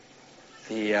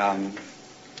The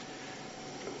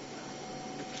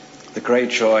great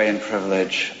joy and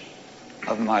privilege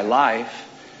of my life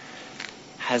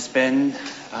has been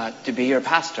to be your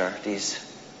pastor these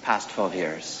past 12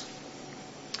 years.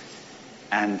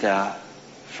 And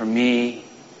for me,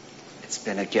 it's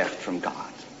been a gift from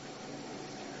God.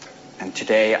 And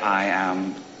today I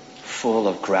am full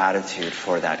of gratitude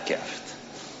for that gift.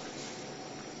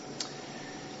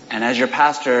 And as your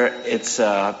pastor, it's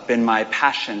been my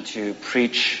passion to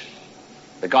preach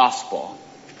the gospel.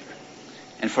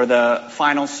 And for the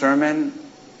final sermon,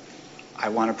 I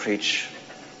want to preach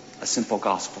a simple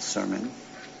gospel sermon.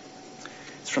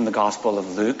 It's from the Gospel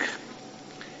of Luke.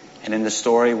 And in the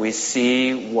story, we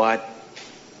see what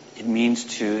it means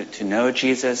to know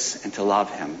Jesus and to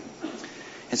love him.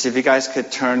 And so if you guys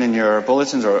could turn in your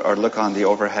bulletins or look on the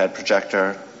overhead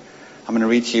projector, I'm going to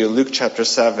read to you Luke chapter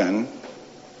 7,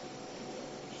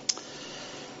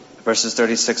 verses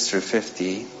 36 through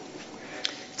 50.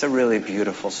 It's a really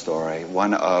beautiful story,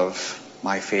 one of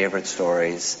my favorite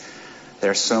stories.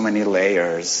 There are so many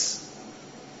layers,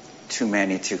 too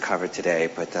many to cover today,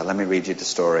 but let me read you the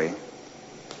story.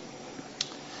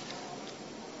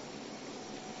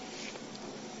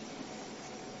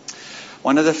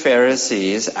 One of the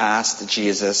Pharisees asked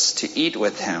Jesus to eat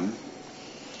with him,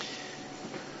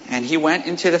 and he went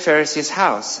into the Pharisee's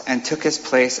house and took his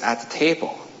place at the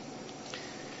table.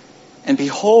 And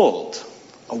behold,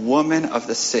 a woman of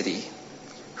the city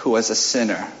who was a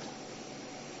sinner,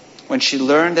 when she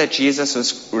learned that Jesus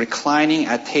was reclining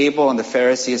at table in the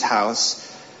Pharisee's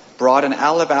house, brought an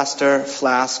alabaster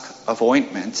flask of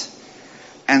ointment,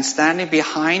 and standing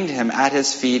behind him at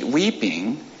his feet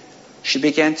weeping, she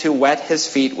began to wet his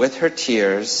feet with her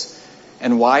tears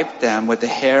and wiped them with the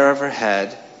hair of her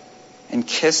head and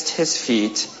kissed his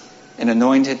feet and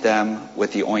anointed them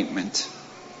with the ointment.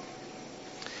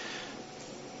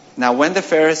 Now when the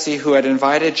Pharisee who had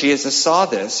invited Jesus saw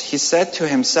this, he said to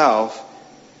himself,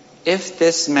 "If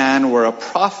this man were a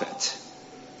prophet,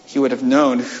 he would have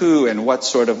known who and what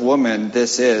sort of woman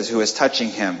this is who is touching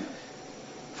him,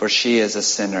 for she is a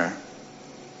sinner."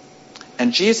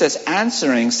 And Jesus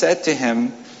answering said to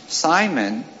him,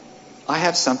 "Simon, I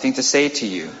have something to say to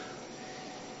you."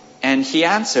 And he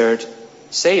answered,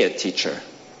 "Say it, teacher."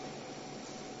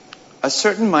 A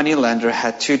certain money lender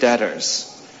had two debtors.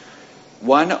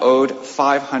 One owed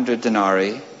 500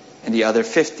 denarii and the other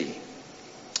 50.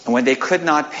 And when they could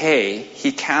not pay,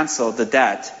 he canceled the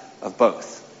debt of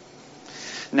both.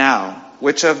 Now,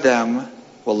 which of them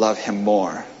will love him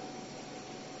more?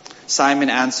 Simon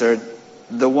answered,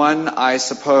 "The one, I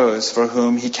suppose, for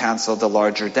whom he canceled the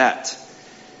larger debt."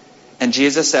 And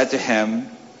Jesus said to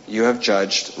him, "You have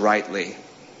judged rightly."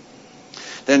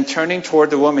 Then turning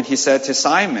toward the woman, he said to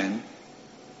Simon,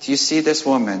 "Do you see this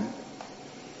woman?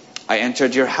 I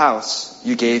entered your house.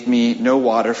 You gave me no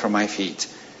water for my feet,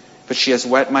 but she has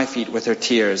wet my feet with her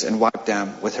tears and wiped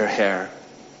them with her hair.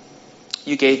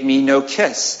 You gave me no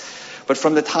kiss, but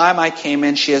from the time I came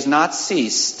in, she has not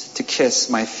ceased to kiss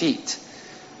my feet.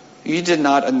 You did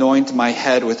not anoint my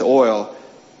head with oil,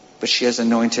 but she has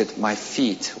anointed my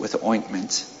feet with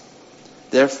ointment.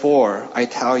 Therefore, I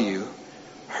tell you,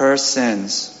 her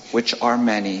sins, which are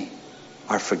many,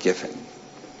 are forgiven,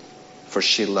 for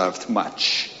she loved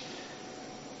much.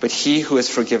 But he who is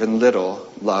forgiven little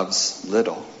loves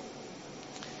little."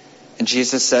 And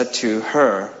Jesus said to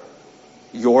her,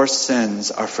 "Your sins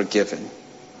are forgiven."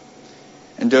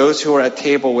 And those who were at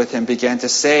table with him began to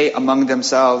say among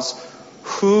themselves,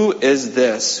 "Who is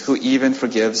this who even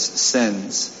forgives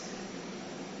sins?"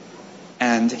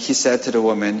 And he said to the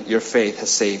woman, "Your faith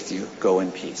has saved you. Go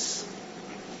in peace."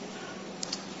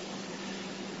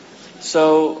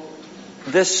 So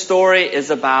this story is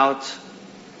about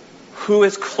who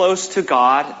is close to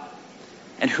God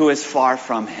and who is far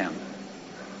from him.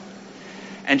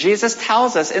 And Jesus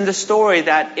tells us in the story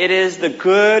that it is the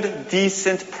good,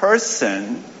 decent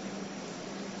person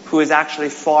who is actually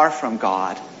far from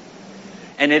God.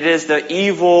 And it is the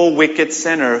evil, wicked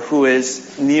sinner who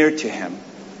is near to him.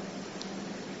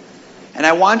 And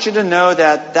I want you to know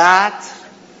that that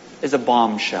is a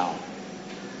bombshell.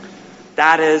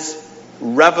 That is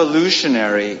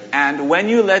revolutionary. And when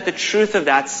you let the truth of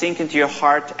that sink into your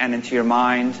heart and into your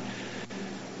mind,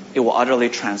 it will utterly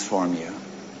transform you.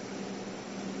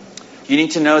 You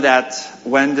need to know that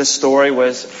when the story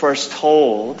was first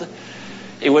told,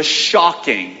 it was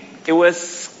shocking. It was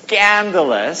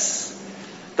scandalous.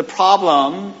 The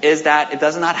problem is that it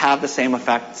does not have the same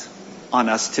effect on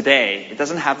us today. It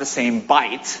doesn't have the same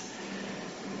bite.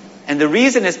 And the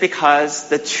reason is because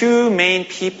the two main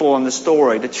people in the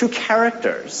story, the two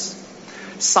characters,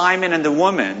 Simon and the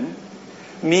woman,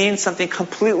 means something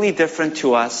completely different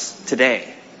to us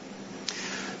today.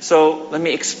 So let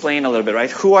me explain a little bit, right?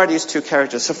 Who are these two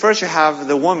characters? So first you have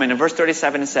the woman. In verse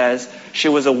 37 it says, she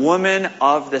was a woman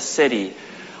of the city.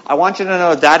 I want you to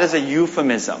know that is a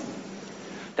euphemism.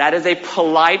 That is a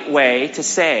polite way to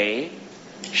say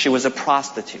she was a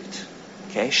prostitute.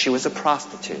 Okay, she was a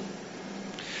prostitute.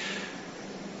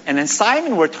 And then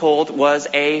Simon, we're told, was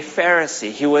a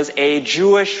Pharisee. He was a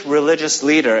Jewish religious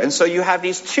leader. And so you have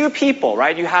these two people,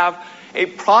 right? You have a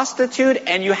prostitute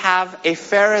and you have a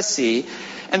Pharisee.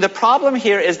 And the problem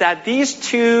here is that these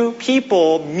two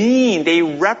people they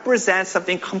represent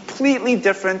something completely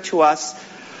different to us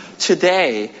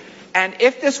today. And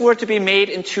if this were to be made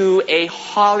into a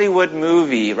Hollywood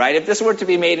movie, right? If this were to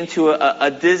be made into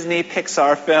a Disney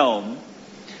Pixar film,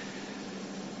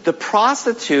 the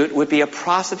prostitute would be a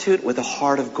prostitute with a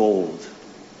heart of gold.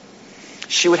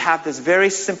 She would have this very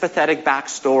sympathetic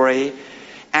backstory,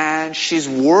 and she's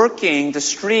working the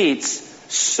streets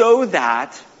so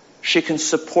that she can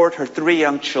support her 3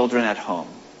 young children at home.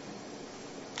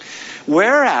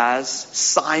 Whereas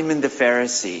Simon the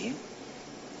Pharisee,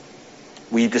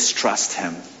 we distrust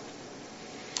him.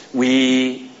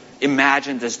 We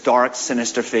imagine this dark,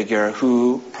 sinister figure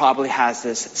who probably has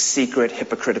this secret,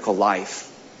 hypocritical life.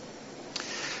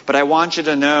 But I want you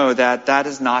to know that that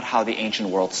is not how the ancient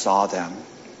world saw them.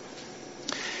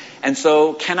 And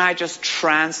so, can I just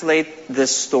translate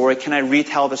this story? Can I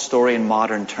retell the story in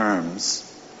modern terms?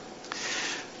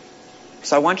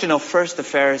 So I want you to know first the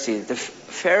Pharisees. The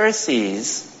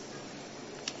Pharisees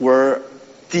were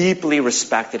deeply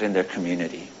respected in their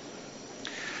community.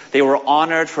 They were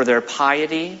honored for their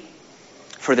piety,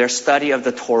 for their study of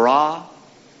the Torah.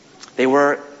 They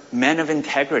were men of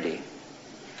integrity.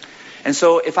 And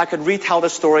so if I could retell the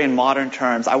story in modern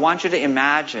terms, I want you to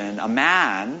imagine a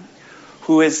man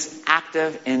who is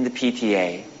active in the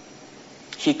PTA.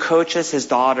 He coaches his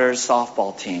daughter's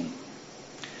softball team.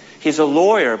 He's a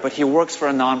lawyer, but he works for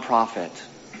a nonprofit.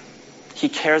 He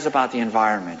cares about the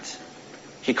environment.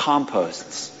 He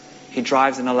composts. He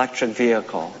drives an electric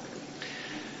vehicle.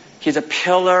 He's a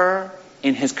pillar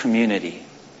in his community.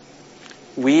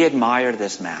 We admire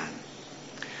this man.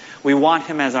 We want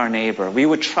him as our neighbor. We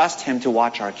would trust him to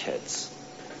watch our kids.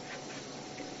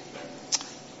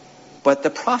 But the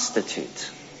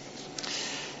prostitute,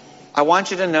 I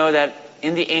want you to know that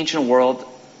in the ancient world,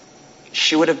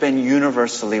 she would have been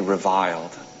universally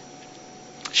reviled.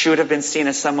 She would have been seen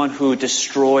as someone who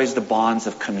destroys the bonds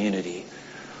of community,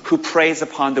 who preys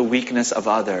upon the weakness of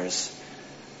others.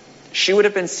 She would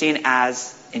have been seen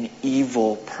as an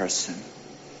evil person.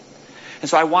 And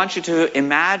so I want you to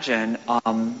imagine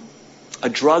a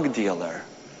drug dealer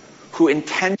who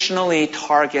intentionally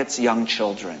targets young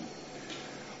children.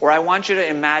 Or I want you to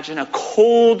imagine a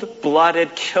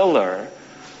cold-blooded killer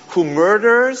who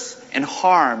murders and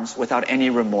harms without any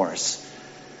remorse.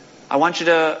 I want you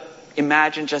to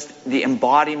imagine just the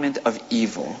embodiment of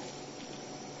evil.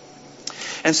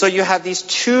 And so you have these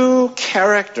two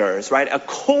characters, right? A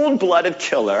cold-blooded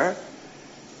killer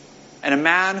and a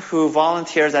man who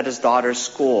volunteers at his daughter's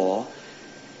school.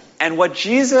 And what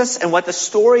Jesus and what the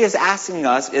story is asking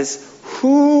us is,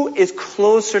 who is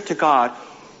closer to God?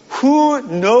 Who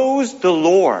knows the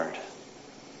Lord?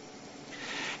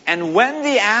 And when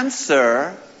the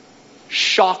answer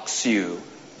shocks you,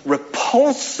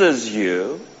 repulses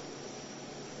you,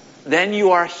 then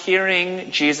you are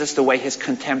hearing Jesus the way his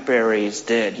contemporaries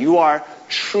did. You are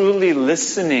truly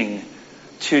listening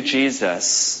to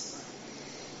Jesus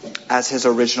as his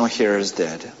original hearers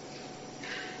did.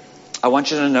 I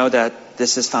want you to know that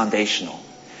this is foundational.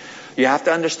 You have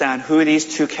to understand who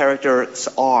these two characters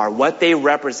are, what they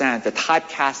represent, the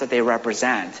typecast that they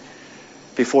represent,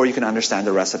 before you can understand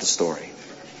the rest of the story.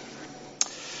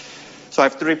 So I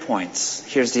have 3 points.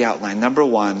 Here's the outline. Number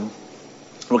 1,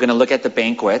 we're going to look at the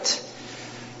banquet.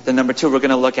 Then number 2, we're going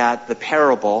to look at the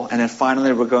parable. And then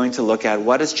finally, we're going to look at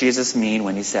what does Jesus mean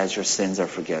when he says your sins are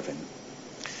forgiven.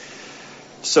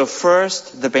 So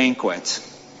first, the banquet.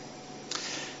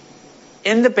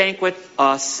 In the banquet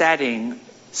setting,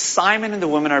 Simon and the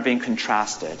woman are being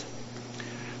contrasted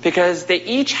because they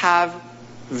each have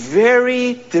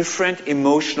very different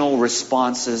emotional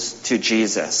responses to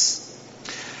Jesus.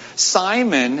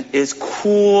 Simon is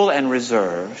cool and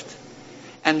reserved,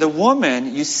 and the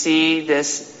woman, you see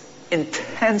this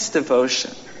intense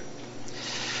devotion.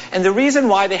 And the reason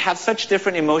why they have such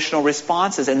different emotional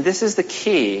responses, and this is the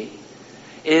key,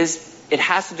 is it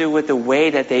has to do with the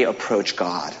way that they approach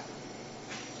God.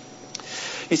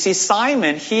 You see,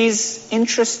 Simon, he's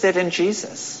interested in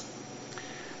Jesus.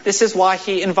 This is why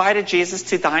he invited Jesus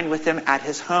to dine with him at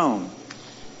his home.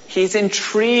 He's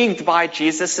intrigued by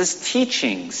Jesus'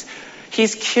 teachings.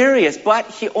 He's curious, but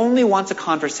he only wants a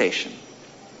conversation.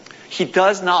 He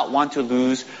does not want to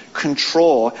lose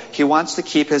control. He wants to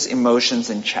keep his emotions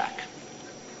in check.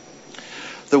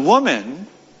 The woman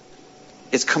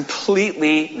is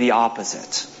completely the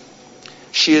opposite.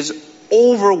 She is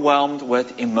overwhelmed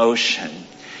with emotion.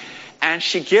 And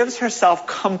she gives herself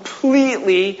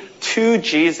completely to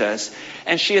Jesus.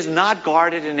 And she is not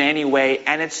guarded in any way.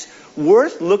 And it's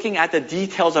worth looking at the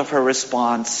details of her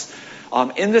response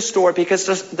in the story,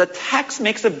 because the text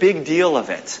makes a big deal of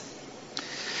it.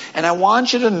 And I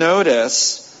want you to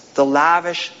notice the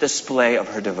lavish display of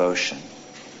her devotion.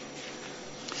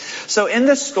 So in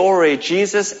the story,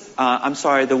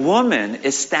 the woman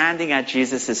is standing at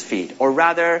Jesus' feet, or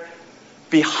rather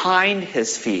behind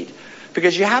his feet.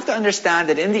 Because you have to understand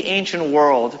that in the ancient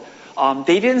world,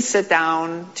 they didn't sit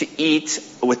down to eat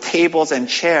with tables and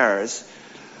chairs,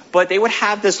 but they would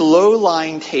have this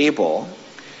low-lying table,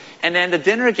 and then the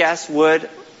dinner guests would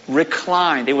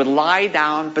recline. They would lie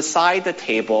down beside the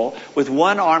table with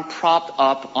one arm propped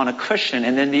up on a cushion,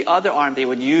 and then the other arm they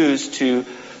would use to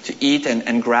eat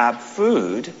and grab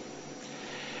food.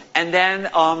 And then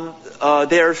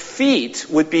their feet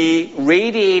would be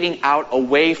radiating out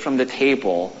away from the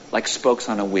table like spokes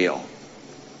on a wheel.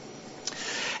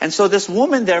 And so this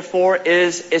woman, therefore,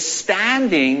 is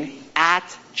standing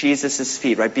at Jesus'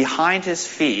 feet, right behind his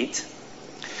feet.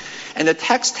 And the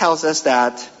text tells us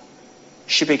that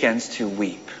she begins to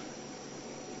weep.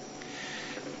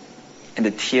 And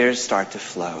the tears start to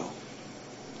flow.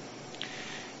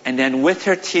 And then with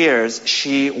her tears,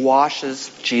 she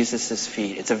washes Jesus'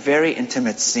 feet. It's a very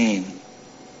intimate scene.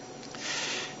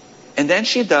 And then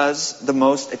she does the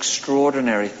most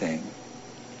extraordinary thing.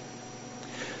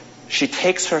 She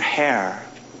takes her hair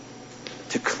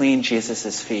to clean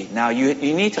Jesus' feet. Now, you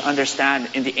need to understand,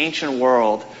 in the ancient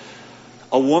world,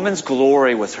 a woman's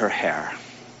glory was her hair.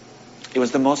 It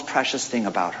was the most precious thing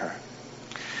about her.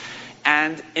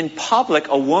 And in public,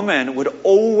 a woman would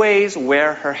always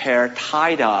wear her hair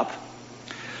tied up,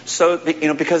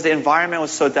 because the environment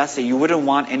was so dusty, you wouldn't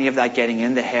want any of that getting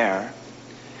in the hair.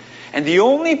 And the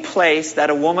only place that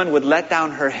a woman would let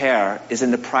down her hair is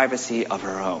in the privacy of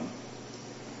her home.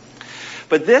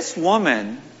 But this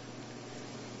woman,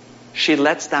 she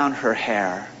lets down her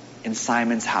hair in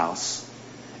Simon's house,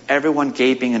 everyone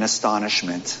gaping in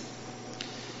astonishment.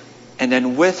 And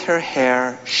then with her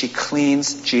hair, she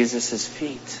cleans Jesus'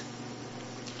 feet,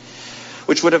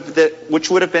 which would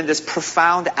have been this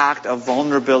profound act of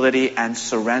vulnerability and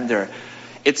surrender.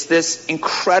 It's this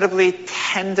incredibly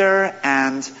tender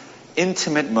and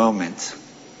intimate moment.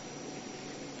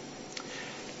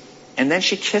 And then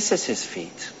she kisses his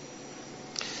feet.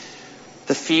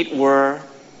 The feet were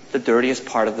the dirtiest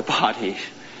part of the body,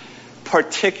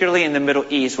 particularly in the Middle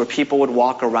East, where people would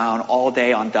walk around all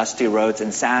day on dusty roads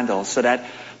in sandals, so that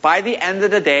by the end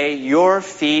of the day, your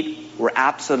feet were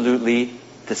absolutely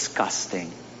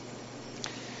disgusting.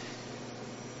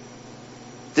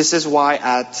 This is why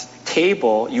at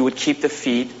table, you would keep the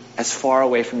feet as far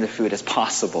away from the food as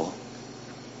possible.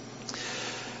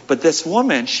 But this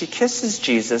woman, she kisses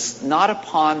Jesus not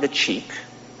upon the cheek,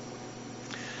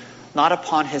 not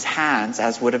upon his hands,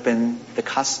 as would have been the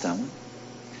custom,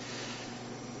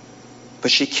 but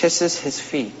she kisses his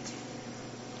feet,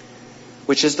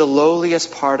 which is the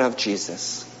lowliest part of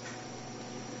Jesus.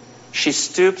 She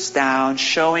stoops down,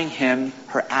 showing him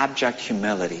her abject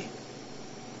humility.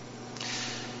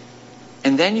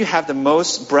 And then you have the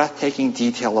most breathtaking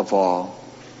detail of all.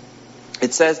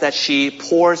 It says that she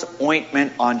pours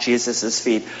ointment on Jesus'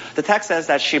 feet. The text says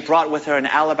that she brought with her an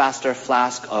alabaster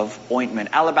flask of ointment.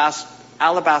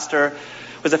 Alabaster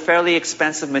was a fairly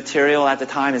expensive material at the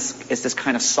time. It's this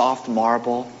kind of soft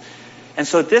marble. And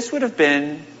so this would have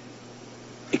been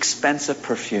expensive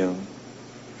perfume,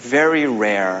 very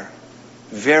rare,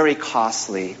 very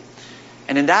costly.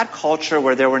 And in that culture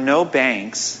where there were no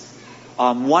banks,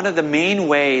 one of the main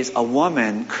ways a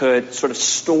woman could sort of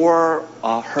store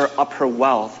her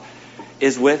wealth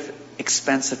is with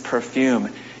expensive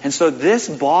perfume. And so this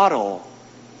bottle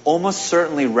almost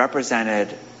certainly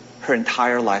represented her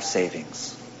entire life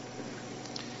savings.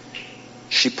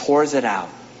 She pours it out,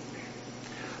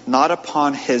 not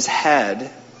upon his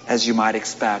head, as you might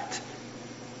expect,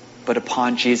 but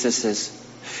upon Jesus'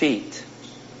 feet,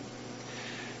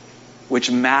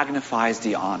 which magnifies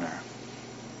the honor.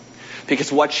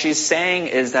 Because what she's saying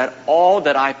is that all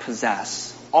that I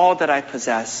possess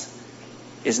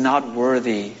is not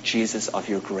worthy, Jesus, of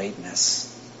your greatness.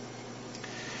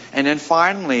 And then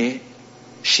finally,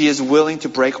 she is willing to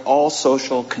break all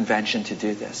social convention to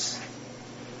do this.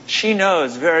 She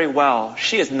knows very well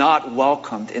she is not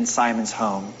welcomed in Simon's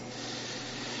home.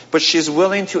 But she's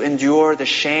willing to endure the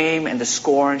shame and the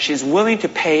scorn. She's willing to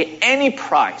pay any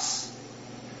price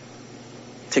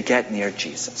to get near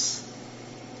Jesus.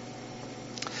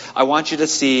 I want you to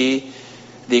see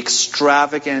the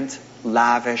extravagant,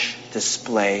 lavish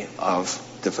display of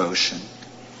devotion.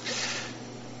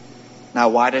 Now,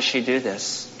 why does she do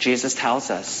this? Jesus tells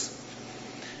us.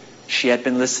 She had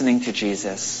been listening to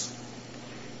Jesus.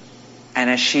 And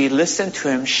as she listened to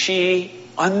him, she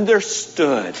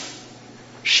understood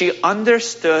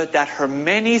that her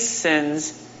many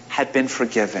sins had been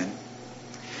forgiven.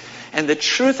 And the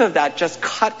truth of that just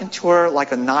cut into her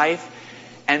like a knife.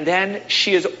 And then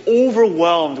she is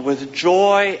overwhelmed with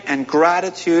joy and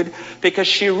gratitude because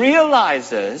she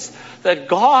realizes that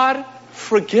God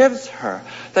forgives her,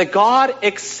 that God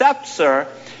accepts her,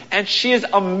 and she is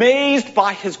amazed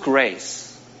by his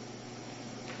grace.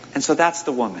 And so that's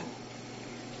the woman.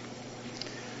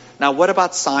 Now, what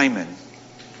about Simon?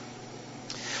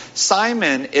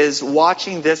 Simon is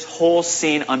watching this whole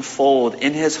scene unfold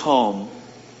in his home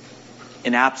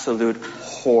in absolute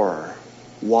horror.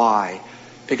 Why?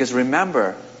 Because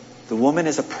remember, the woman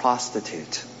is a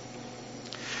prostitute.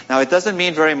 Now, it doesn't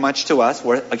mean very much to us.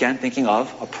 We're, again, thinking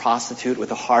of a prostitute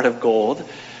with a heart of gold.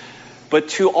 But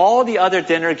to all the other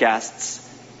dinner guests,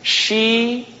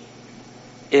 she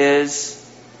is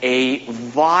a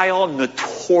vile,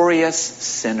 notorious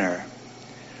sinner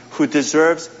who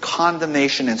deserves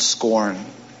condemnation and scorn.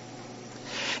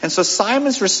 And so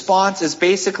Simon's response is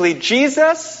basically,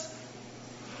 Jesus,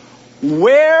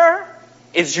 where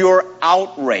is your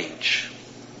outrage?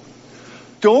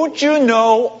 Don't you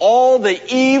know all the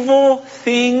evil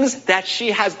things that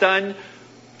she has done?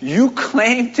 You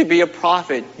claim to be a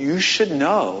prophet. You should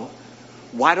know.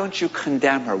 Why don't you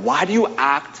condemn her? Why do you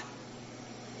act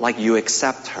like you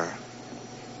accept her?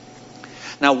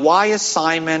 Now, why is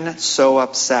Simon so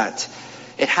upset?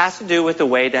 It has to do with the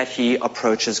way that he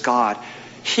approaches God.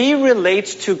 He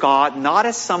relates to God not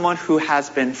as someone who has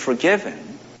been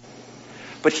forgiven,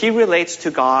 but he relates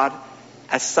to God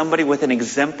as somebody with an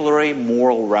exemplary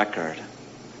moral record.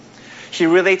 He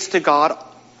relates to God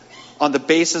on the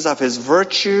basis of his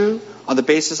virtue, on the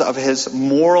basis of his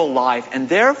moral life. And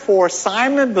therefore,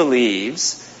 Simon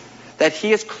believes that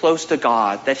he is close to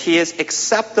God, that he is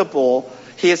acceptable,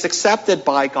 he is accepted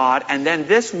by God. And then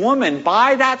this woman,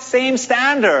 by that same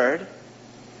standard,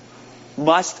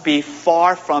 must be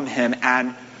far from him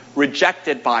and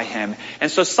rejected by him. And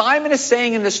so Simon is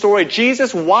saying in the story,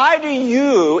 Jesus, why do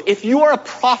you, if you are a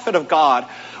prophet of God,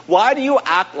 why do you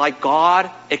act like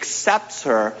God accepts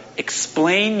her?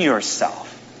 Explain yourself.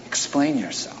 Explain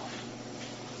yourself.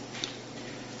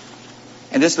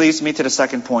 And this leads me to the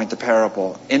second point, the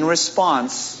parable. In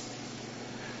response,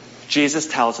 Jesus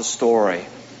tells a story.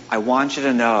 I want you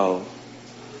to know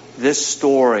this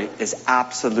story is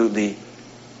absolutely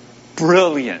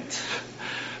brilliant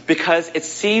because it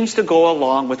seems to go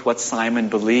along with what Simon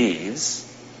believes.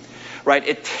 Right?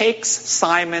 It takes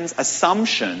Simon's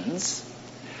assumptions,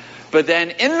 but then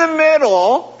in the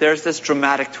middle, there's this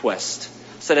dramatic twist.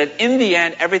 So that in the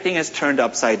end, everything is turned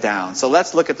upside down. So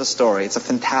let's look at the story. It's a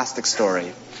fantastic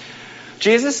story.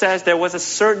 Jesus says there was a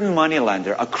certain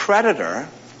moneylender, a creditor,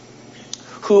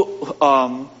 who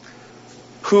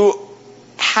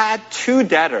had two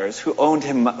debtors who owed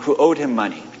him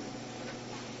money.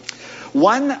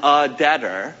 One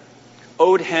debtor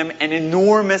owed him an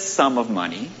enormous sum of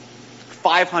money,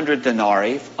 500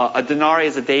 denarii. A denarii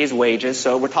is a day's wages,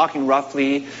 so we're talking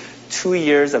roughly 2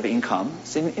 years of income.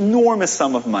 It's an enormous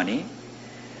sum of money.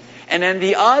 And then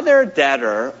the other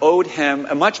debtor owed him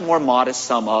a much more modest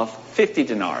sum of 50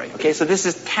 denarii. Okay, so this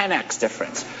is 10x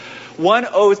difference. One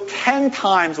owes 10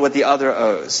 times what the other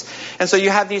owes. And so you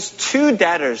have these two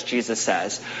debtors, Jesus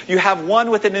says. You have one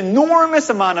with an enormous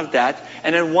amount of debt,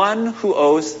 and then one who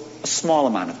owes a small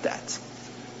amount of debt.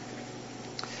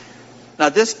 Now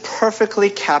this perfectly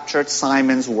captured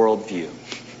Simon's worldview.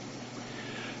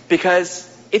 Because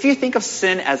if you think of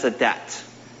sin as a debt,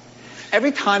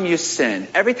 every time you sin,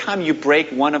 every time you break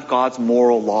one of God's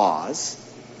moral laws,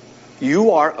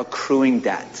 you are accruing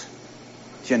debt.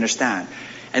 Do you understand?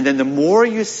 And then the more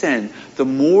you sin, the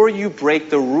more you break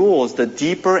the rules, the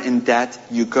deeper in debt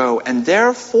you go. And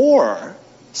therefore,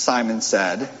 Simon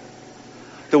said,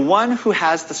 the one who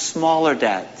has the smaller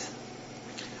debt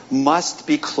must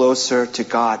be closer to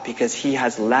God because he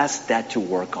has less debt to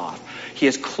work off. He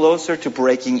is closer to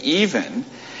breaking even.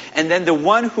 And then the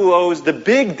one who owes the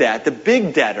big debt, the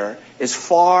big debtor, is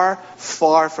far,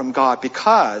 far from God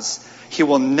because he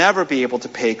will never be able to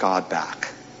pay God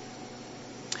back.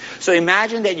 So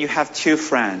imagine that you have two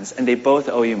friends and they both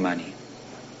owe you money.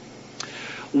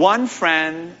 One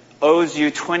friend owes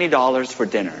you $20 for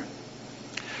dinner.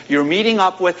 You're meeting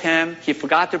up with him. He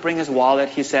forgot to bring his wallet.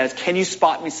 He says, can you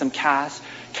spot me some cash?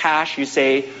 You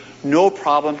say, no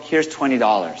problem. Here's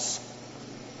 $20.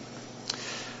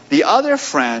 The other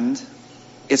friend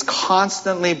is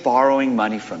constantly borrowing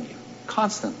money from you.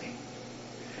 Constantly.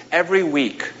 Every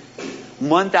week,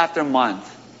 month after month,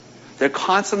 they're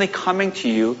constantly coming to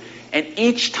you, and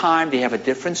each time they have a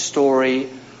different story,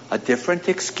 a different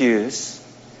excuse,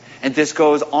 and this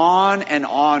goes on and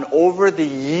on over the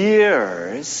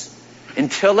years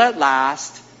until at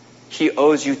last he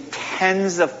owes you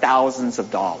tens of thousands of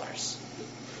dollars.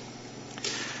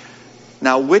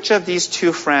 Now, which of these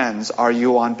two friends are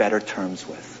you on better terms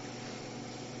with?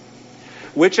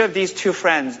 Which of these two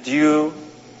friends do you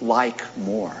like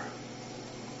more?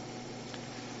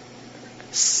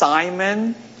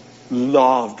 Simon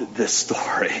loved this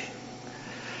story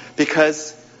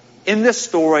because in this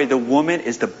story, the woman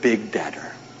is the big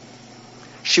debtor.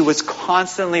 She was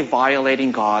constantly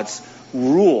violating God's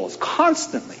rules,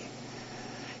 constantly.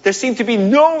 There seemed to be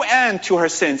no end to her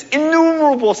sins,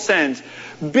 innumerable sins,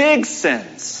 big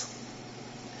sins.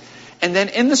 And then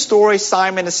in the story,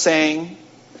 Simon is saying,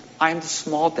 I'm the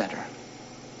small debtor.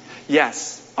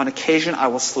 Yes, on occasion I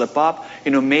will slip up.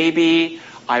 Maybe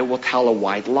I will tell a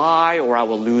white lie or I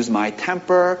will lose my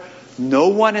temper. No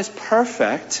one is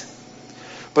perfect.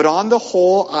 But on the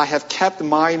whole, I have kept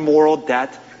my moral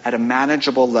debt at a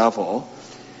manageable level.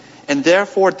 And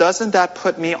therefore, doesn't that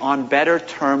put me on better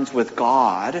terms with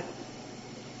God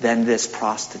than this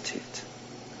prostitute?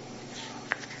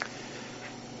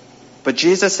 But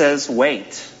Jesus says,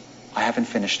 wait, I haven't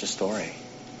finished the story.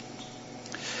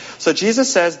 So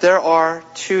Jesus says there are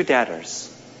two debtors.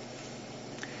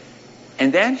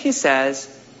 And then he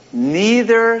says,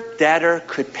 neither debtor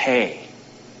could pay.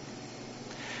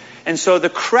 And so the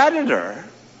creditor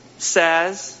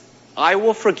says, I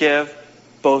will forgive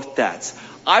both debts.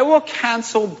 I will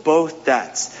cancel both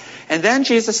debts. And then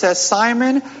Jesus says,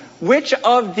 Simon, which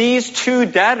of these two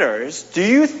debtors do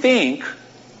you think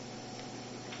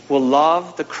will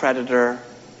love the creditor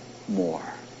more?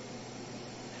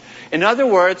 In other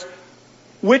words,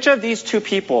 which of these two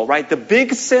people, right, the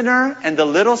big sinner and the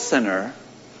little sinner,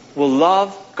 will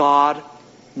love God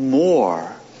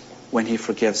more when he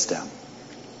forgives them?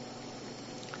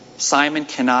 Simon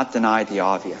cannot deny the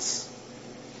obvious.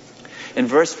 In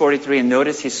verse 43, and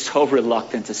notice he's so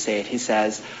reluctant to say it, he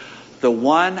says, the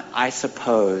one, I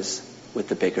suppose, with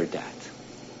the bigger debt.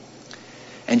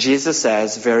 And Jesus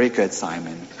says, very good,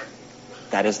 Simon.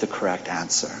 That is the correct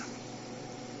answer.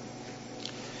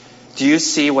 Do you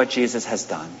see what Jesus has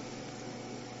done?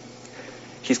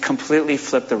 He's completely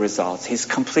flipped the results. He's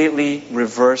completely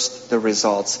reversed the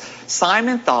results.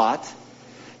 Simon thought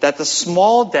that the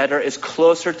small debtor is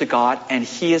closer to God and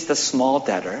he is the small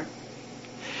debtor.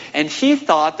 And he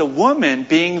thought the woman,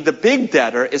 being the big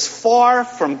debtor, is far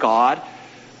from God.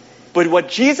 But what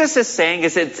Jesus is saying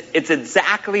is it's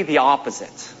exactly the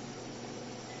opposite.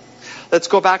 Let's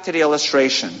go back to the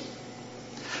illustration.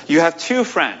 You have two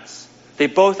friends. They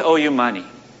both owe you money.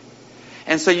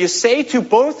 And so you say to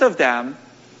both of them,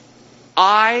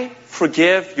 I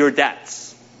forgive your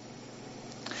debts.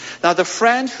 Now the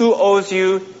friend who owes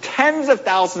you tens of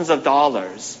thousands of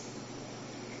dollars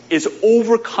is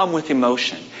overcome with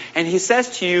emotion. And he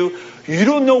says to you, you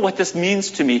don't know what this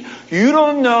means to me. You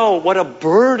don't know what a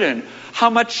burden, how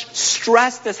much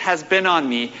stress this has been on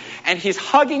me. And he's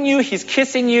hugging you, he's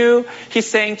kissing you, he's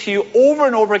saying to you over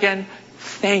and over again,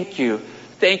 thank you,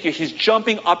 thank you. He's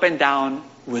jumping up and down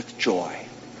with joy.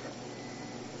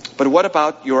 But what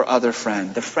about your other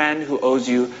friend, the friend who owes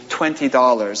you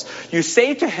 $20? You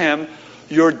say to him,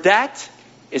 your debt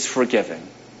is forgiven.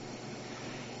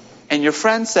 And your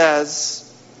friend says,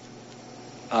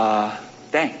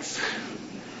 thanks.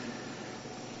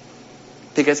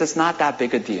 Because it's not that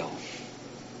big a deal.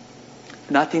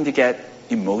 Nothing to get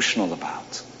emotional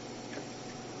about.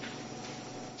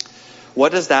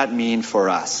 What does that mean for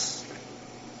us?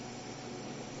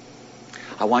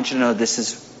 I want you to know this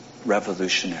is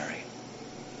revolutionary.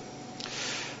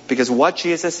 Because what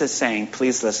Jesus is saying,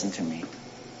 please listen to me,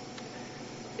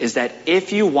 is that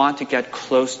if you want to get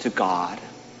close to God,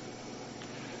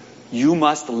 you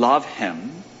must love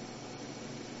him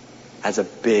as a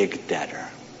big debtor.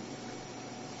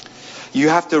 You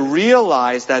have to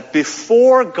realize that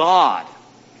before God,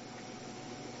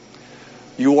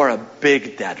 you are a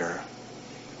big debtor.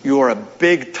 You are a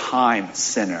big time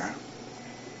sinner.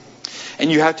 And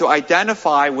you have to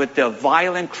identify with the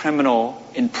violent criminal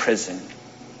in prison.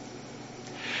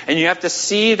 And you have to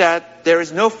see that there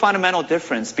is no fundamental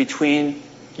difference between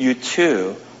you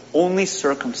two, only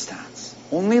circumstance.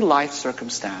 only life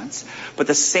circumstance, but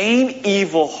the same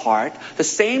evil heart, the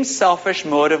same selfish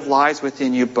motive lies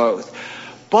within you both.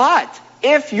 But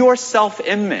if your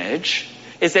self-image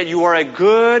is that you are a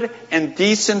good and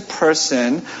decent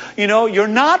person, you're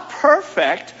not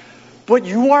perfect, but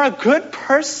you are a good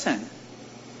person.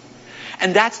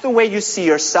 And that's the way you see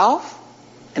yourself,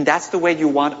 and that's the way you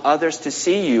want others to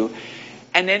see you.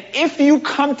 And then if you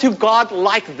come to God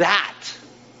like that,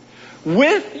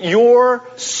 with your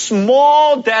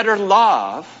small debtor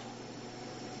love,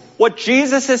 what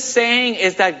Jesus is saying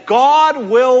is that God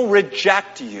will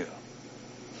reject you.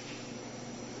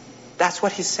 That's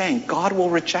what he's saying. God will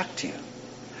reject you.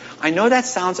 I know that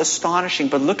sounds astonishing,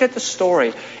 but look at the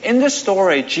story. In the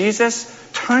story, Jesus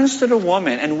turns to the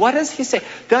woman, and what does he say?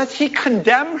 Does he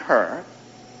condemn her?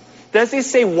 Does he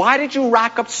say, why did you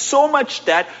rack up so much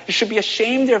debt? You should be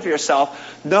ashamed of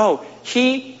yourself. No,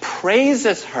 he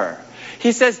praises her.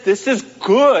 He says, this is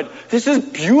good. This is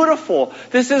beautiful.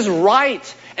 This is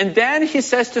right. And then he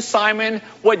says to Simon,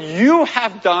 what you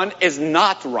have done is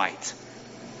not right.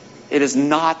 It is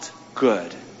not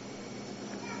good.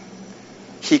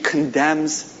 He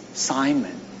condemns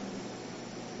Simon.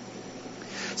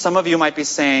 Some of you might be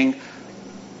saying,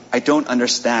 I don't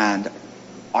understand.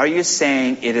 Are you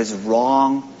saying it is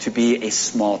wrong to be a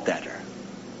small debtor?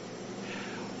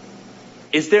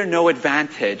 Is there no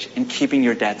advantage in keeping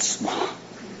your debt small?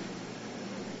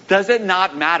 Does it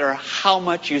not matter how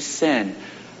much you sin?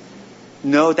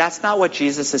 No, that's not what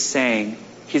Jesus is saying.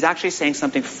 He's actually saying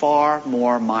something far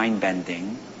more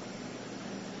mind-bending.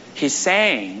 He's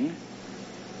saying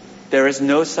there is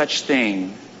no such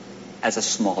thing as a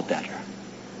small debtor.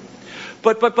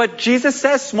 But Jesus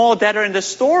says small debtor in the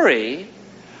story.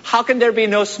 How can there be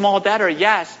no small debtor?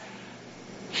 Yes,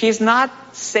 he's not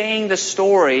saying the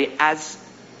story as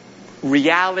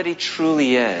reality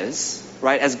truly is,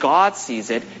 right? As God sees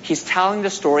it. He's telling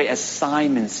the story as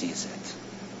Simon sees it.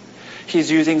 He's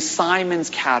using Simon's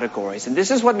categories. And this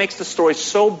is what makes the story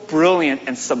so brilliant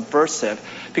and subversive,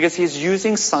 because he's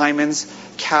using Simon's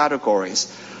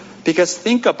categories. Because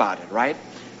think about it, right?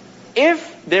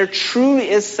 If there truly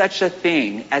is such a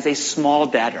thing as a small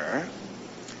debtor,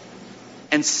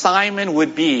 and Simon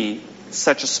would be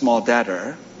such a small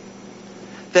debtor,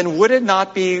 then would it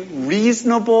not be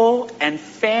reasonable and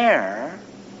fair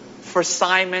for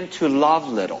Simon to love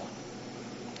little?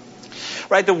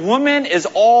 Right? The woman is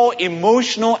all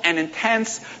emotional and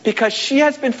intense because she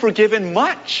has been forgiven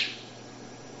much.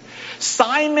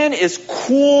 Simon is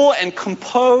cool and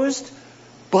composed,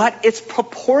 but it's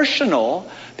proportional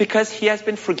because he has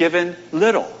been forgiven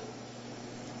little.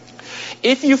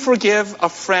 If you forgive a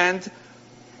friend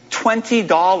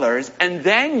 $20 and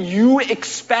then you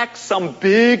expect some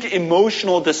big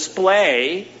emotional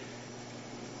display,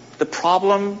 the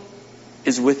problem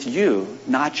is with you,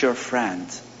 not your friend.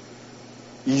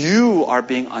 You are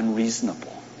being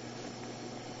unreasonable.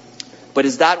 But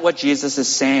is that what Jesus is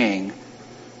saying?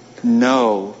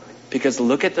 No, because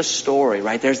look at the story,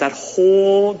 right? There's that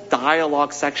whole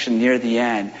dialogue section near the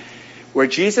end where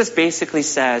Jesus basically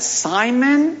says,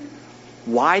 Simon,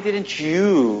 why didn't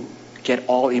you get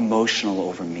all emotional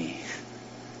over me?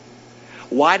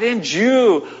 Why didn't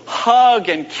you hug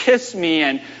and kiss me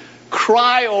and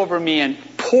cry over me and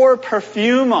pour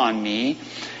perfume on me?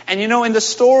 And in the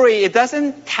story, it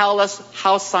doesn't tell us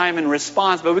how Simon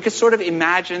responds, but we could sort of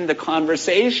imagine the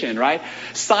conversation, right?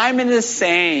 Simon is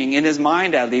saying, in his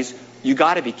mind at least, you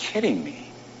got to be kidding me.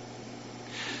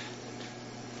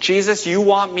 Jesus, you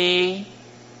want me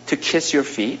to kiss your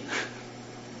feet?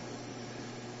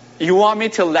 You want me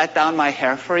to let down my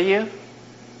hair for you?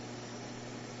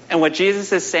 And what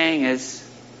Jesus is saying is,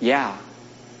 yeah,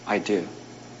 I do.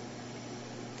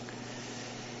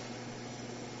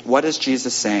 What is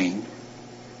Jesus saying?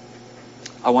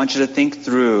 I want you to think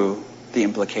through the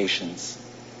implications.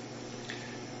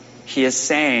 He is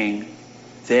saying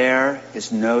there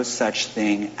is no such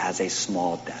thing as a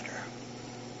small debtor.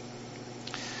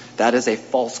 That is a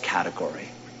false category.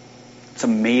 It's a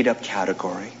made-up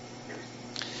category.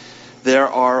 There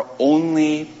are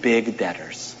only big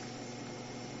debtors.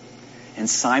 And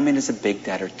Simon is a big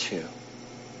debtor too.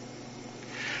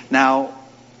 Now,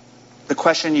 the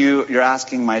question you're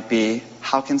asking might be,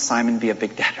 how can Simon be a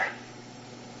big debtor?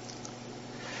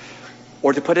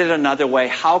 Or to put it another way,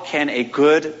 how can a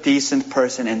good, decent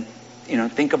person, and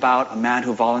think about a man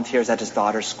who volunteers at his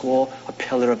daughter's school, a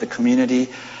pillar of the community,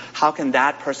 how can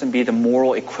that person be the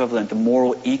moral equivalent, the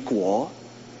moral equal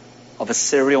of a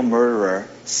serial murderer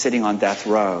sitting on death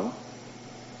row?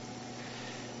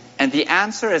 And the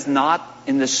answer is not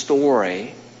in the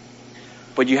story,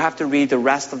 But you have to read the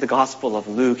rest of the Gospel of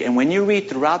Luke. And when you read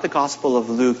throughout the Gospel of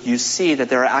Luke, you see that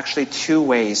there are actually two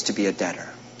ways to be a debtor.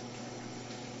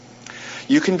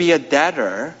 You can be a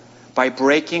debtor by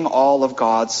breaking all of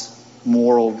God's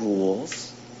moral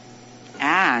rules.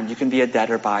 And you can be a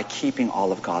debtor by keeping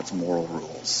all of God's moral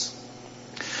rules.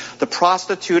 The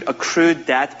prostitute accrued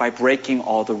debt by breaking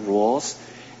all the rules.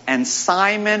 And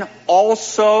Simon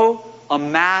also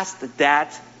amassed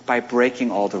debt by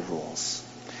breaking all the rules.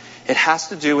 It has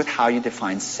to do with how you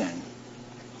define sin.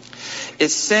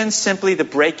 Is sin simply the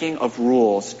breaking of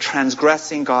rules,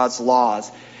 transgressing God's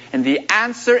laws? And the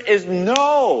answer is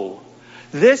no.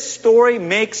 This story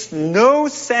makes no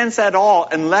sense at all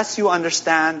unless you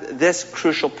understand this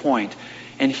crucial point.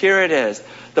 And here it is.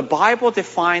 The Bible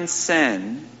defines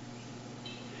sin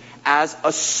as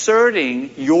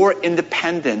asserting your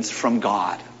independence from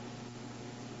God.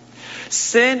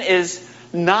 Sin is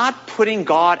not putting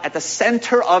God at the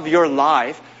center of your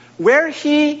life where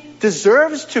He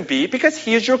deserves to be because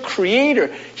He is your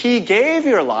creator. He gave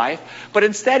your life, but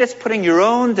instead it's putting your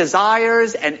own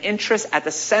desires and interests at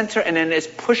the center and then it's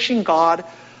pushing God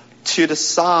to the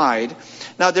side.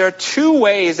 Now there are two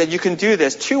ways that you can do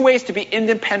this, two ways to be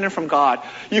independent from God.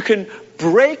 You can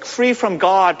break free from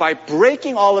God by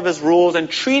breaking all of His rules and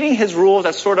treating His rules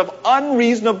as sort of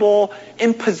unreasonable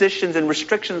impositions and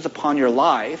restrictions upon your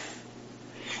life.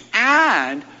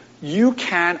 And you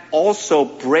can also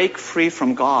break free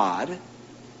from God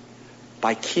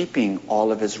by keeping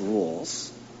all of His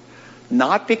rules.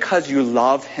 Not because you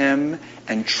love Him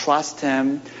and trust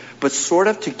Him, but sort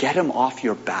of to get Him off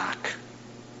your back.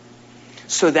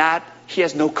 So that He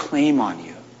has no claim on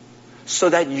you. So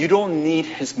that you don't need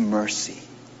His mercy.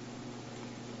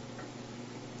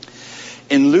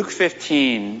 In Luke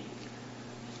 15,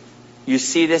 you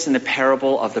see this in the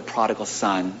parable of the prodigal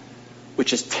son,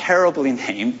 which is terribly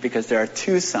named because there are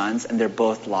two sons and they're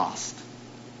both lost.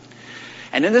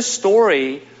 And in the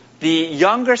story, the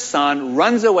younger son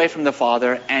runs away from the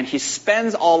father and he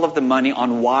spends all of the money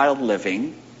on wild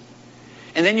living.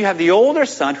 And then you have the older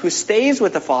son who stays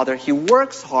with the father. He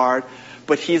works hard,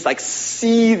 but he's like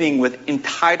seething with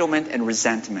entitlement and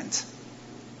resentment.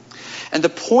 And the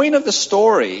point of the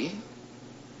story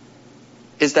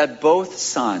is that both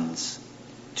sons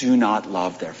do not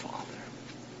love their father.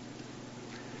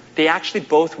 They actually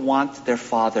both want their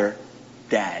father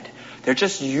dead. They're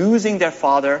just using their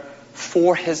father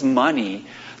for his money.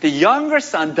 The younger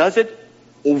son does it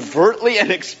overtly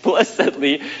and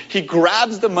explicitly. He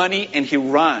grabs the money and he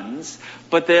runs.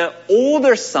 But the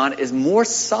older son is more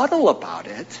subtle about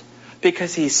it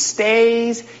because he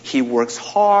stays, he works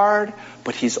hard,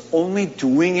 but he's only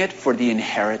doing it for the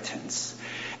inheritance.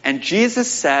 And Jesus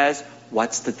says,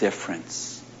 what's the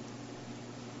difference?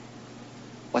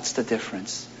 What's the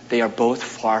difference? They are both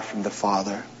far from the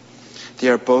Father. They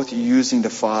are both using the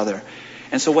Father.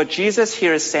 And so what Jesus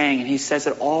here is saying, and He says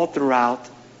it all throughout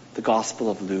the Gospel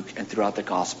of Luke and throughout the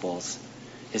Gospels,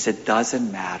 is it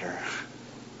doesn't matter.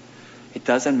 It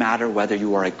doesn't matter whether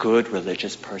you are a good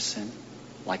religious person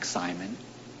like Simon,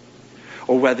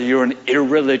 or whether you're an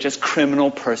irreligious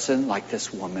criminal person like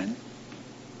this woman.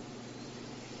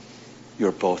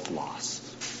 You're both lost.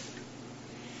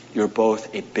 You're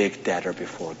both a big debtor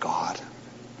before God.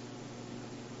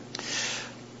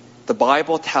 The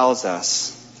Bible tells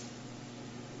us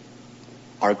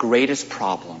our greatest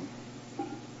problem,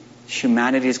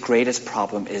 humanity's greatest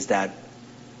problem, is that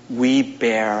we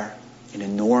bear an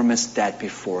enormous debt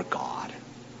before God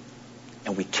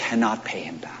and we cannot pay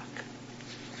Him back.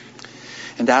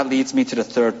 And that leads me to the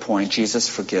third point. Jesus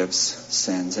forgives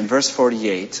sins. In verse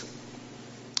 48,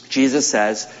 Jesus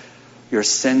says, your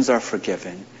sins are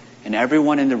forgiven. And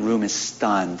everyone in the room is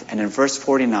stunned. And in verse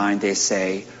 49, they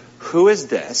say, who is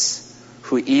this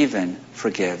who even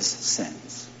forgives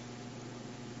sins?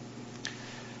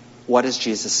 What is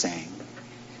Jesus saying?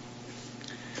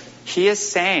 He is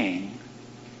saying,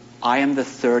 I am the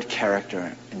third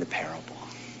character in the parable.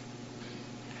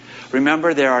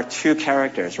 Remember, there are two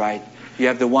characters, right? You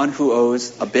have the one who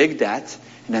owes a big debt,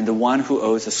 and then the one who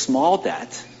owes a small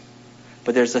debt.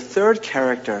 But there's a third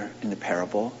character in the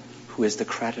parable who is the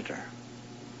creditor.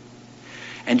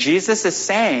 And Jesus is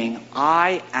saying,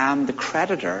 I am the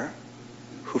creditor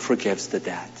who forgives the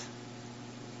debt.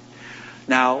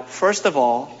 Now, first of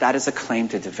all, that is a claim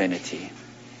to divinity.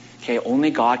 Okay, only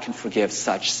God can forgive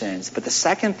such sins. But the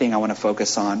second thing I want to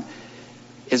focus on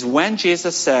is when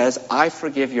Jesus says, I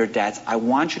forgive your debts, I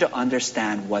want you to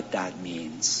understand what that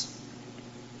means.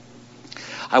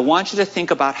 I want you to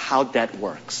think about how debt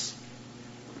works.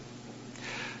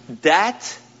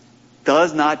 Debt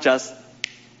does not just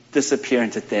disappear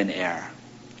into thin air.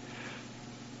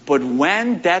 But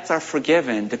when debts are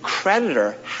forgiven, the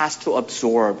creditor has to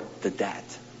absorb the debt.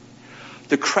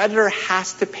 The creditor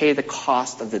has to pay the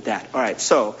cost of the debt. All right,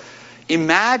 so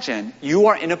imagine you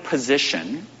are in a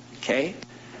position, okay?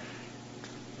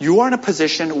 You are in a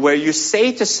position where you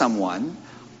say to someone,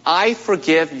 I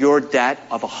forgive your debt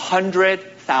of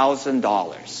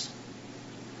 $100,000.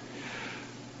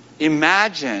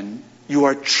 Imagine you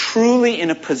are truly in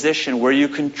a position where you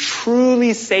can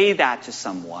truly say that to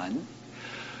someone.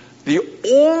 The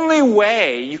only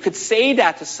way you could say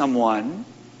that to someone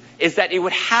is that it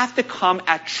would have to come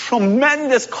at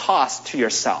tremendous cost to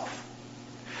yourself.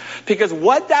 Because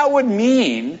what that would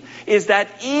mean is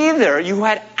that either you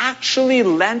had actually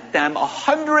lent them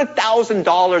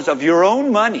 $100,000 of your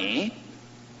own money,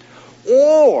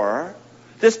 or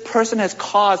this person has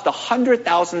caused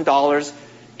 $100,000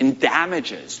 in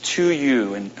damages to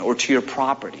you or to your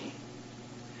property.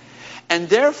 And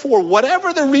therefore,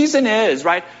 whatever the reason is,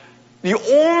 right, the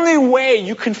only way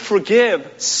you can forgive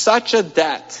such a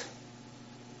debt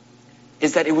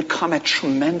is that it would come at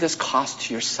tremendous cost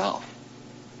to yourself.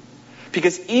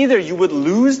 Because either you would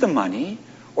lose the money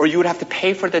or you would have to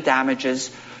pay for the damages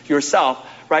yourself,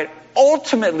 right?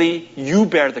 Ultimately, you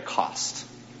bear the cost.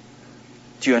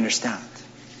 Do you understand?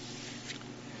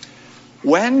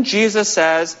 When Jesus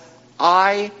says,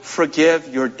 I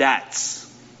forgive your debts,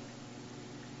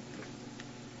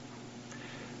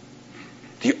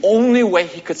 the only way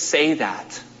he could say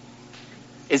that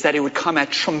is that it would come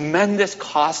at tremendous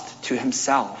cost to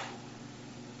himself.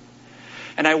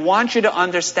 And I want you to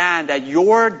understand that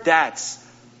your debts,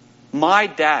 my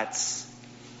debts,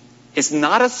 is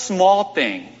not a small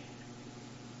thing.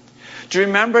 Do you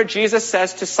remember Jesus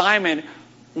says to Simon,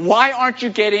 why aren't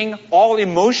you getting all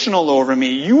emotional over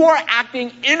me? You are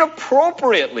acting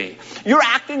inappropriately. You're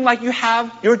acting like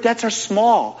your debts are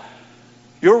small.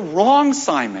 You're wrong,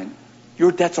 Simon.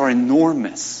 Your debts are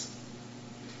enormous.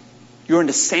 You're in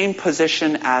the same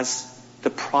position as the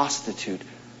prostitute.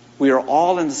 We are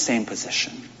all in the same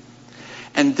position.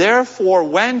 And therefore,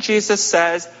 when Jesus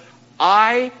says,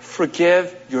 I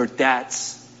forgive your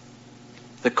debts,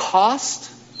 the cost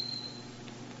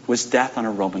was death on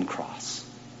a Roman cross.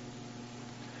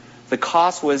 The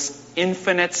cost was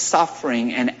infinite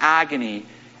suffering and agony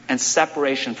and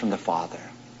separation from the Father.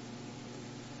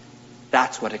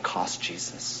 That's what it cost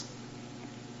Jesus.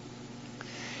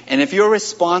 And if your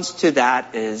response to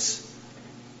that is,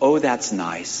 oh, that's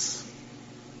nice.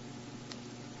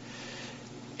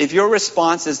 If your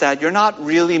response is that you're not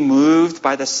really moved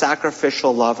by the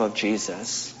sacrificial love of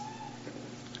Jesus,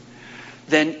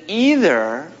 then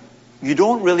either you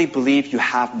don't really believe you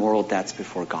have moral debts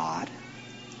before God,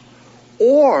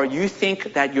 or you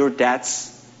think that your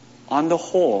debts, on the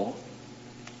whole,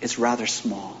 is rather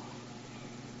small.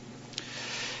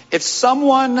 If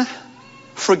someone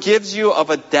forgives you of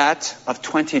a debt of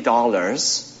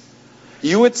 $20,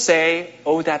 you would say,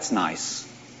 oh, that's nice.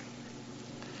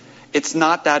 It's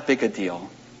not that big a deal.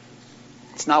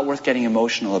 It's not worth getting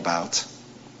emotional about.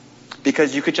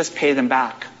 Because you could just pay them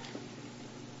back.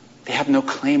 They have no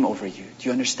claim over you. Do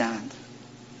you understand?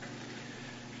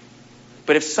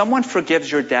 But if someone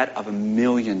forgives your debt of $1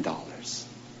 million,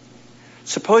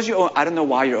 suppose you owe, I don't know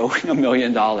why you're owing $1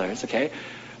 million, okay?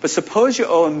 But suppose you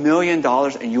owe $1 million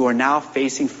and you are now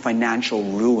facing financial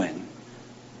ruin.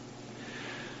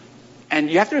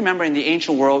 And you have to remember, in the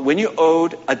ancient world, when you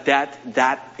owed a debt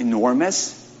that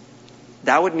enormous,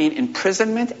 that would mean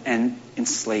imprisonment and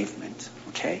enslavement,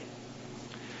 okay?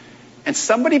 And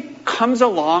somebody comes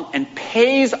along and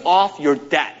pays off your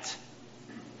debt.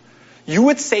 You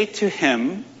would say to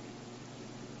him,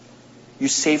 you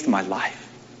saved my life.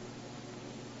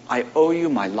 I owe you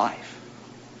my life.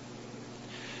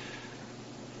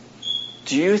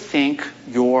 Do you think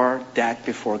your debt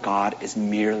before God is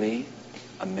merely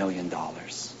 $1 million? 1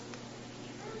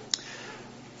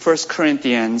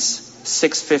 Corinthians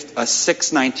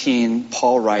 6:19,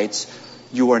 Paul writes,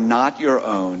 you are not your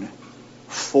own,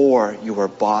 for you were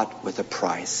bought with a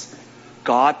price.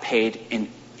 God paid an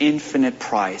infinite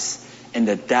price in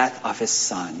the death of his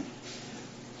Son.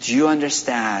 Do you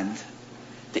understand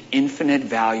the infinite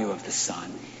value of the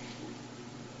Son?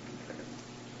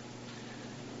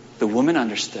 The woman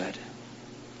understood.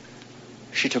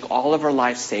 She took all of her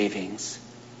life savings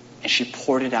and she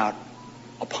poured it out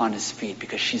upon his feet,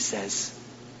 because she says,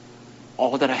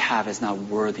 all that I have is not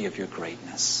worthy of your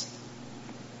greatness.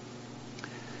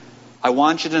 I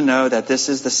want you to know that this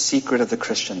is the secret of the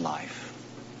Christian life.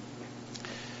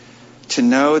 To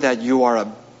know that you are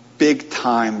a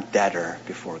big-time debtor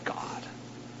before God.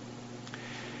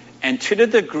 And to the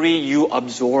degree you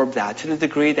absorb that, to the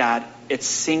degree that it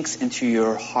sinks into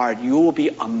your heart, you will be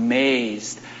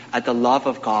amazed at the love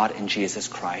of God in Jesus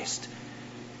Christ.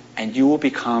 And you will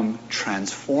become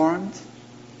transformed,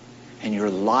 and your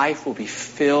life will be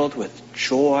filled with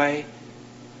joy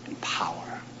and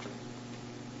power.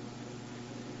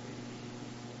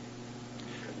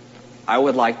 I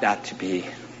would like that to be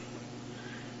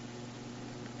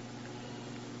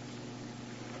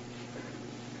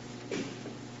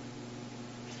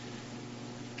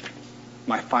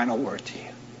my final word to you.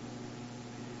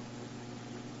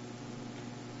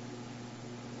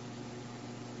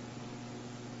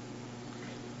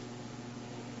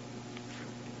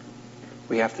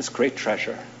 We have this great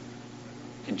treasure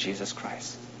in Jesus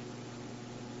Christ.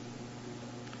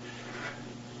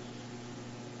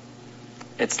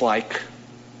 It's like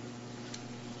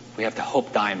we have the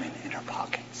Hope Diamond in our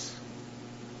pockets.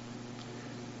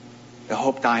 The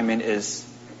Hope Diamond is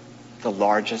the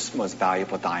largest, most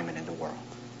valuable diamond in the world.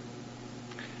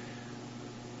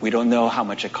 We don't know how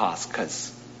much it costs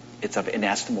because it's of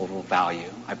inestimable value.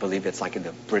 I believe it's like in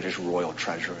the British Royal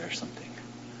Treasury or something.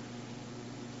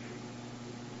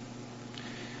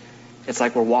 It's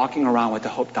like we're walking around with the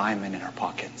Hope Diamond in our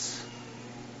pockets.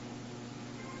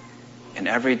 And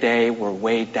every day we're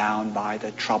weighed down by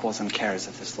the troubles and cares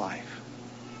of this life.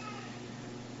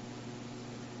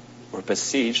 We're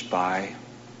besieged by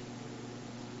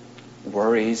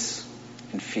worries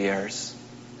and fears.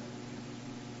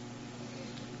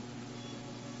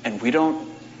 And we don't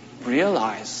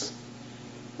realize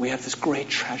we have this great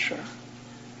treasure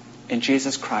in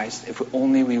Jesus Christ if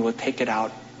only we will take it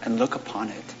out and look upon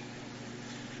it.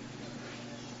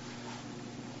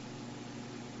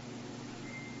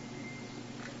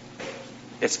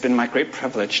 It's been my great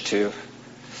privilege to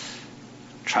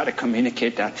try to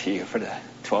communicate that to you for the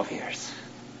 12 years.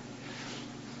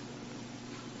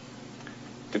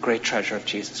 The great treasure of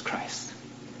Jesus Christ.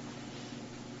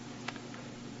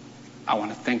 I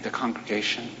want to thank the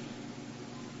congregation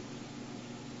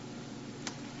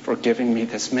for giving me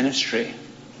this ministry.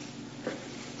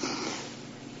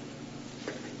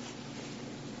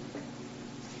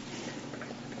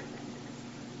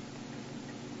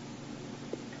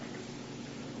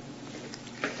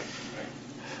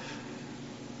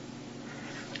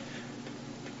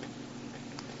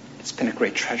 It's been a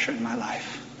great treasure in my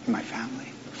life, in my family.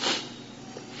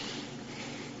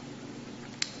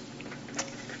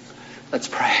 Let's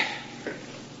pray.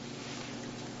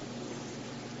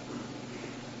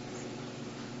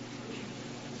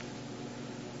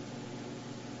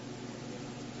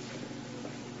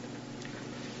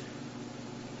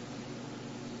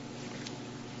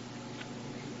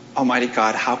 Almighty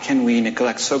God, how can we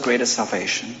neglect so great a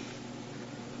salvation?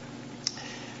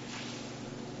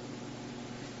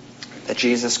 That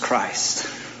Jesus Christ,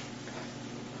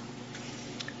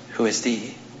 who is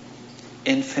the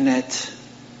infinite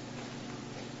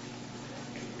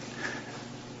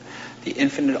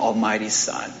almighty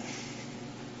Son,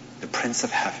 the Prince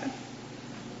of Heaven,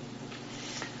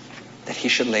 that he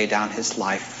should lay down his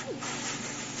life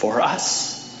for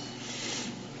us,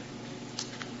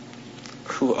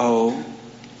 who owe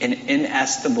an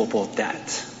inestimable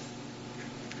debt,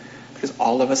 because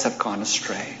all of us have gone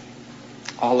astray.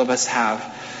 All of us have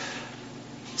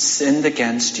sinned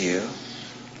against you,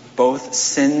 both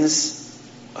sins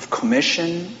of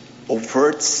commission,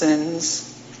 overt sins,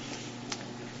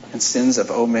 and sins of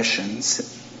omissions,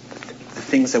 the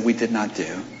things that we did not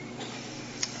do,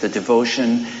 the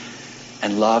devotion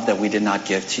and love that we did not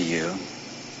give to you.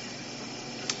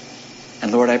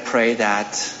 And Lord, I pray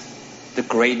that the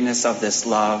greatness of this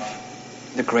love,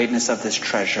 the greatness of this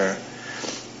treasure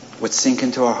would sink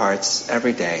into our hearts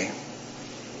every day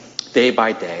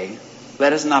by day.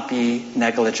 Let us not be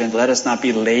negligent. Let us not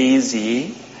be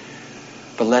lazy.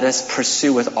 But let us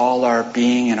pursue with all our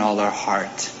being and all our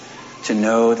heart to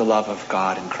know the love of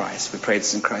God in Christ. We pray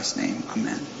this in Christ's name.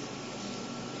 Amen.